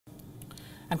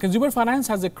And consumer finance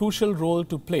has a crucial role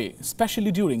to play,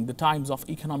 especially during the times of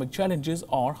economic challenges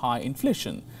or high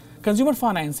inflation. Consumer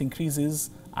finance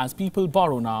increases as people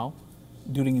borrow now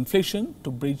during inflation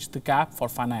to bridge the gap for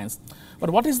finance. But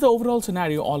what is the overall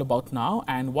scenario all about now,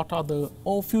 and what are the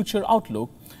future outlook?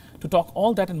 To talk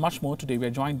all that and much more, today we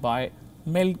are joined by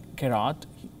Mel Gerard.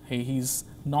 He's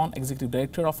non-executive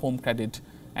director of Home Credit.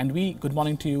 And good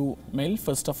morning to you, Mel.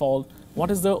 First of all,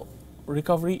 what is the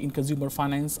recovery in consumer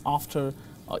finance after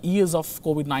years of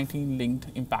COVID-19 linked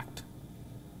impact?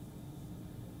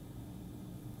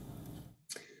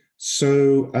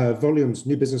 So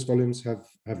new business volumes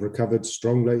have recovered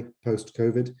strongly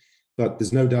post-COVID, but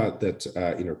there's no doubt that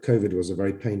COVID was a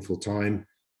very painful time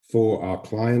for our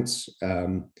clients.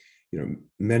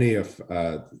 Many of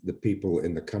the people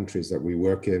in the countries that we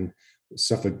work in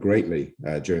suffered greatly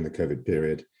during the COVID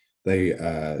period. They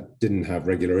didn't have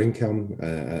regular income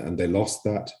and they lost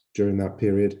that during that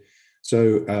period.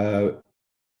 So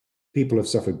people have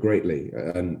suffered greatly,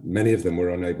 and many of them were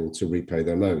unable to repay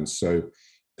their loans. So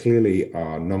clearly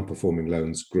our non-performing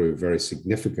loans grew very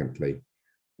significantly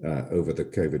over the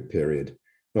COVID period.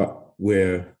 But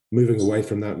we're moving away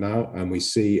from that now, and we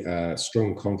see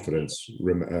strong confidence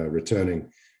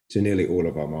returning to nearly all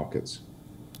of our markets.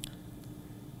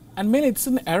 And Mel, it's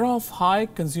an era of high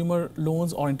consumer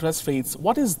loans or interest rates.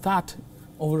 What is that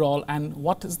overall, and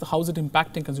how is it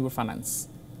impacting consumer finance?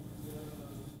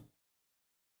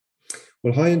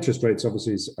 Well, high interest rates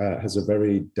obviously has a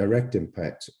very direct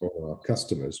impact on our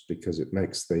customers because it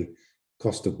makes the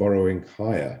cost of borrowing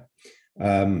higher.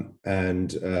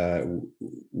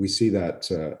 We see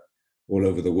that all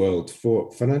over the world.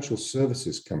 For financial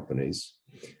services companies,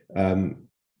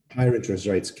 higher interest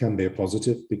rates can be a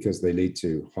positive because they lead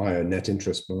to higher net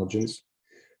interest margins.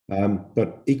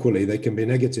 But equally, they can be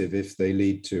negative if they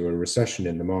lead to a recession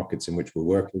in the markets in which we're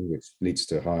working, which leads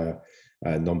to higher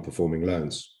non-performing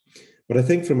loans. But I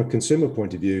think from a consumer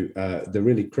point of view, the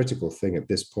really critical thing at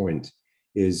this point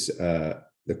is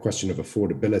the question of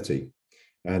affordability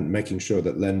and making sure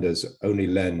that lenders only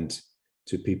lend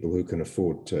to people who can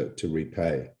afford to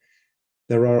repay.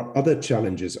 There are other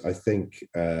challenges, I think,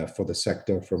 for the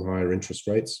sector from higher interest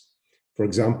rates. For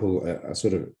example,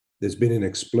 there's been an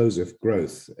explosive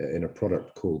growth in a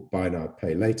product called Buy Now,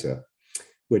 Pay Later,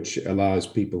 which allows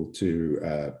people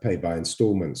to pay by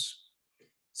installments,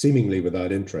 seemingly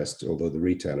without interest, although the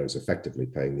retailer is effectively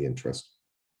paying the interest.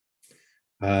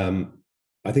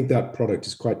 I think that product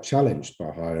is quite challenged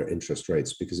by higher interest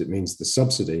rates because it means the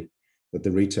subsidy that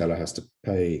the retailer has to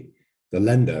pay the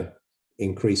lender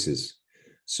increases.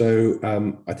 So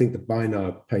I think the Buy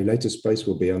Now, Pay Later space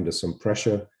will be under some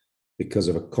pressure because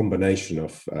of a combination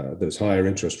of those higher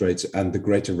interest rates and the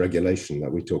greater regulation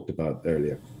that we talked about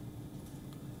earlier.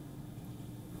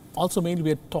 Also, mainly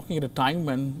we are talking at a time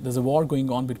when there's a war going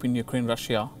on between Ukraine and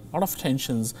Russia, a lot of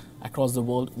tensions across the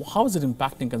world. How is it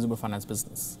impacting consumer finance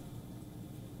business?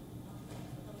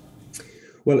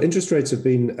 Well, interest rates have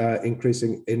been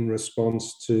increasing in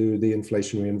response to the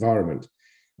inflationary environment.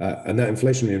 And that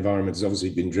inflationary environment has obviously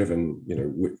been driven,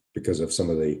 because of some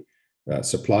of the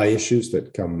supply issues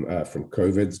that come from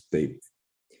COVID, the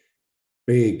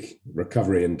big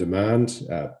recovery in demand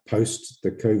post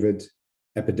the COVID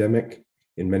epidemic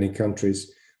in many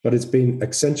countries, but it's been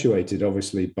accentuated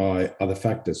obviously by other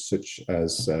factors such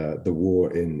as the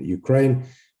war in Ukraine,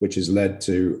 which has led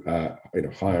to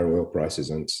higher oil prices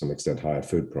and to some extent higher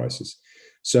food prices.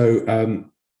 So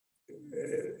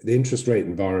the interest rate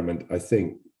environment, I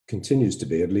think, continues to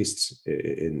be, at least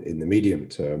in the medium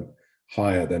term,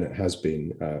 higher than it has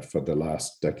been for the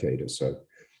last decade or so.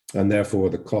 And therefore,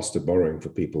 the cost of borrowing for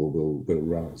people will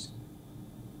rise.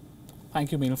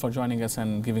 Thank you, Mel, for joining us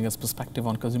and giving us perspective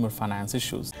on consumer finance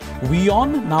issues.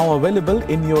 WION now available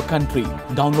in your country.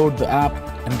 Download the app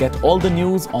and get all the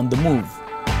news on the move.